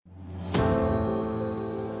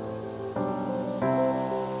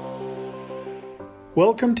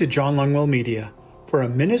Welcome to John Longwell Media for a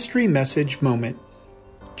ministry message moment.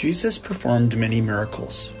 Jesus performed many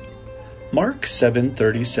miracles. Mark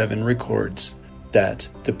 7:37 records that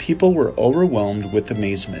the people were overwhelmed with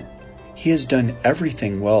amazement. He has done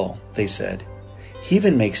everything well, they said. He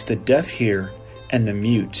even makes the deaf hear and the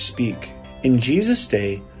mute speak. In Jesus'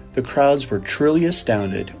 day, the crowds were truly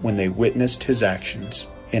astounded when they witnessed his actions.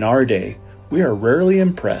 In our day, we are rarely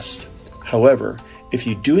impressed. However, if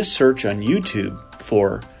you do a search on YouTube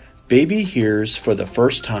for "baby hears for the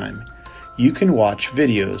first time," you can watch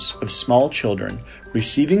videos of small children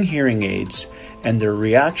receiving hearing aids and their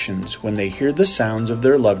reactions when they hear the sounds of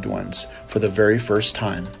their loved ones for the very first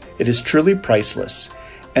time. It is truly priceless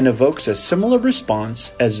and evokes a similar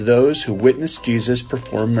response as those who witnessed Jesus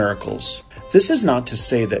perform miracles. This is not to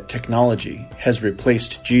say that technology has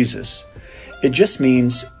replaced Jesus. It just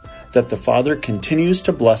means that the Father continues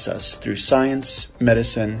to bless us through science,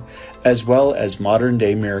 medicine, as well as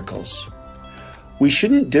modern-day miracles. We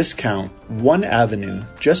shouldn't discount one avenue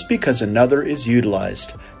just because another is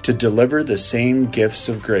utilized to deliver the same gifts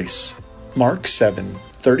of grace. Mark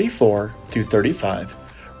 7:34 through 35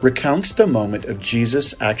 recounts the moment of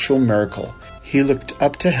Jesus' actual miracle. He looked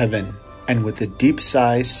up to heaven and with a deep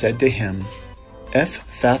sigh said to him,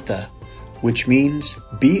 "Ephphatha," which means,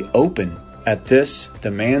 "Be open." At this, the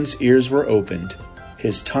man's ears were opened,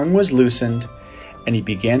 his tongue was loosened, and he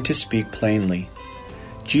began to speak plainly.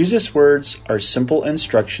 Jesus' words are simple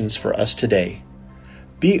instructions for us today.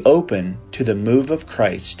 Be open to the move of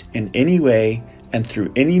Christ in any way and through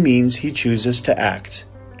any means he chooses to act,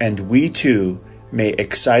 and we too may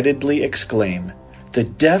excitedly exclaim, "The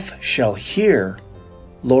deaf shall hear!"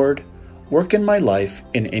 Lord, work in my life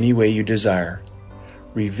in any way you desire.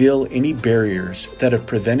 Reveal any barriers that have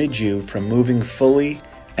prevented you from moving fully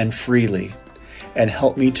and freely, and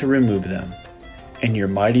help me to remove them. In your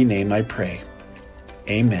mighty name I pray.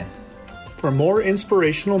 Amen. For more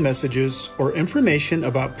inspirational messages or information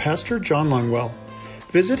about Pastor John Longwell,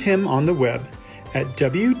 visit him on the web at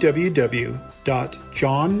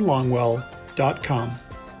www.johnlongwell.com.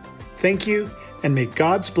 Thank you, and may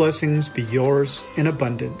God's blessings be yours in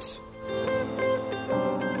abundance.